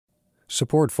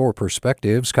Support for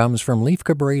Perspectives comes from Leif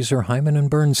Cabraser, Hyman and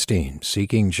Bernstein,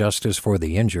 seeking justice for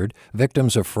the injured,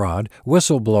 victims of fraud,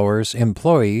 whistleblowers,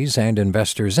 employees, and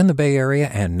investors in the Bay Area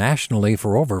and nationally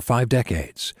for over 5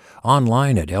 decades.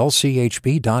 Online at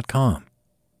lchb.com.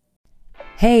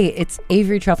 Hey, it's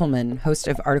Avery Trufelman, host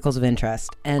of Articles of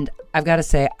Interest, and I've got to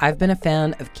say, I've been a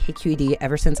fan of KQED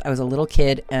ever since I was a little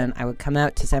kid, and I would come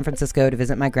out to San Francisco to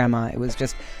visit my grandma. It was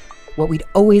just what we'd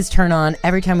always turn on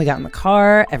every time we got in the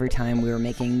car, every time we were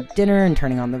making dinner and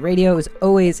turning on the radio. It was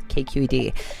always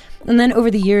KQED. And then over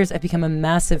the years, I've become a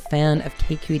massive fan of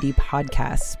KQED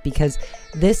podcasts because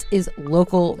this is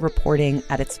local reporting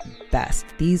at its best.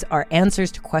 These are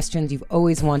answers to questions you've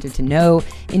always wanted to know,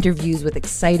 interviews with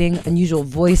exciting, unusual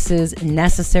voices,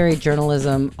 necessary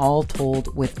journalism, all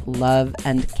told with love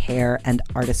and care and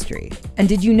artistry. And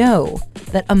did you know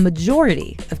that a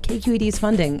majority of KQED's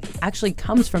funding actually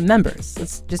comes from members?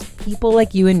 It's just people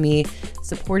like you and me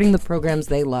supporting the programs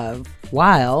they love,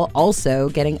 while also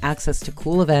getting access to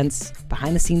cool events,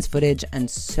 behind-the-scenes footage, and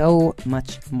so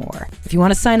much more. If you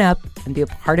want to sign up and be a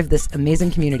part of this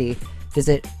amazing community,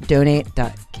 visit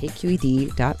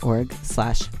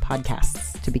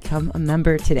donate.kqed.org/podcasts to become a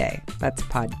member today. That's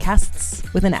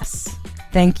podcasts with an S.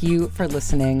 Thank you for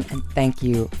listening, and thank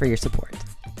you for your support.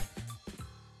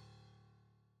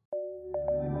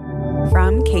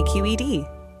 From KQED.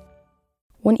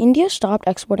 When India stopped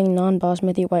exporting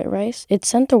non-basmati white rice, it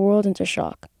sent the world into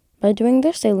shock. By doing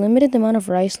this, they limited the amount of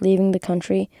rice leaving the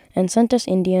country and sent us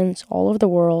Indians all over the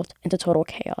world into total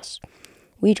chaos.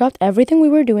 We dropped everything we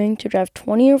were doing to drive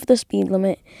 20 over the speed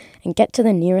limit and get to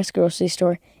the nearest grocery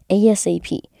store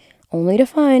ASAP, only to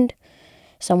find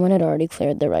someone had already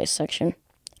cleared the rice section.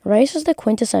 Rice is the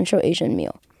quintessential Asian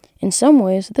meal. In some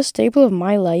ways, this staple of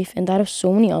my life and that of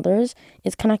so many others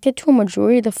is connected to a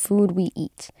majority of the food we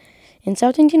eat. In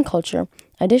South Indian culture,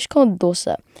 a dish called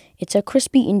dosa, it's a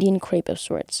crispy Indian crepe of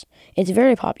sorts. It's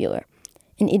very popular,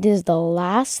 and it is the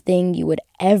last thing you would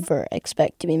ever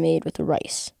expect to be made with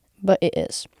rice, but it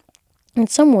is. In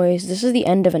some ways, this is the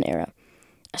end of an era.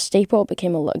 A staple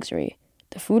became a luxury.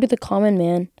 The food of the common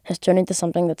man has turned into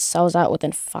something that sells out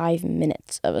within 5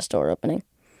 minutes of a store opening.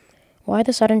 Why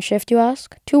the sudden shift, you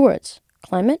ask? 2 words: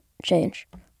 climate change.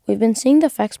 We've been seeing the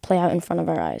effects play out in front of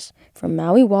our eyes, from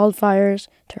Maui wildfires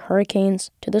to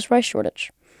hurricanes to this rice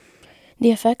shortage.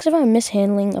 The effects of our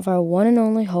mishandling of our one and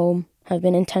only home have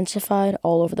been intensified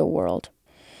all over the world.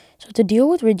 So to deal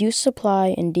with reduced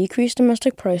supply and decreased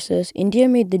domestic prices, India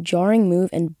made the jarring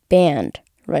move and banned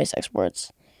rice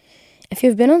exports. If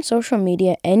you've been on social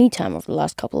media any time over the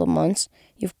last couple of months,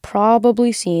 you've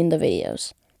probably seen the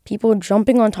videos. People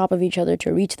jumping on top of each other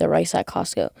to reach the rice at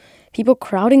Costco. People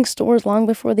crowding stores long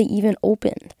before they even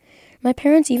opened. My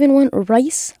parents even went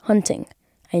rice hunting.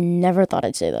 I never thought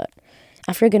I'd say that.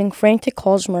 After getting frantic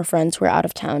calls from our friends who were out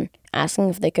of town, asking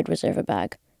if they could reserve a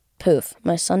bag. Poof,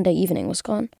 my Sunday evening was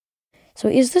gone. So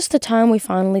is this the time we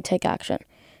finally take action?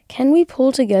 Can we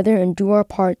pull together and do our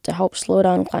part to help slow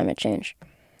down climate change?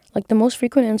 Like the most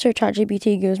frequent answer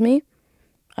ChatGPT gives me?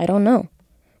 I don't know.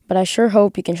 But I sure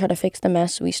hope you can try to fix the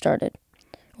mess we started.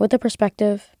 With a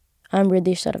perspective, I'm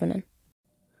Riddhish Saravanan.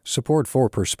 Support for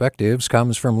Perspectives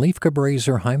comes from Leif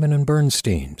Cabraser, Hyman and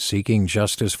Bernstein, seeking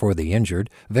justice for the injured,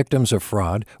 victims of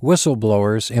fraud,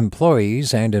 whistleblowers,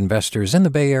 employees, and investors in the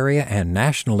Bay Area and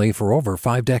nationally for over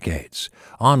 5 decades.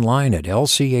 Online at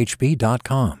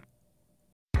lchb.com.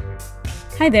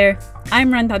 Hi there,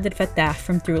 I'm Rand Abdel Fattah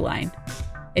from Throughline.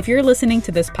 If you're listening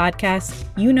to this podcast,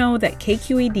 you know that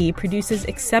KQED produces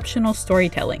exceptional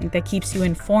storytelling that keeps you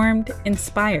informed,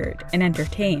 inspired, and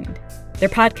entertained. Their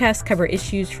podcasts cover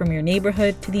issues from your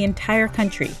neighborhood to the entire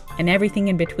country and everything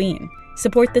in between.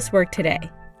 Support this work today.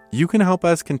 You can help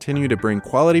us continue to bring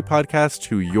quality podcasts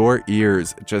to your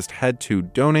ears. Just head to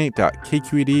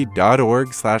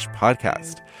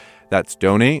donate.kqed.org/podcast. That's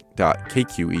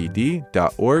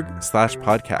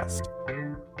donate.kqed.org/podcast.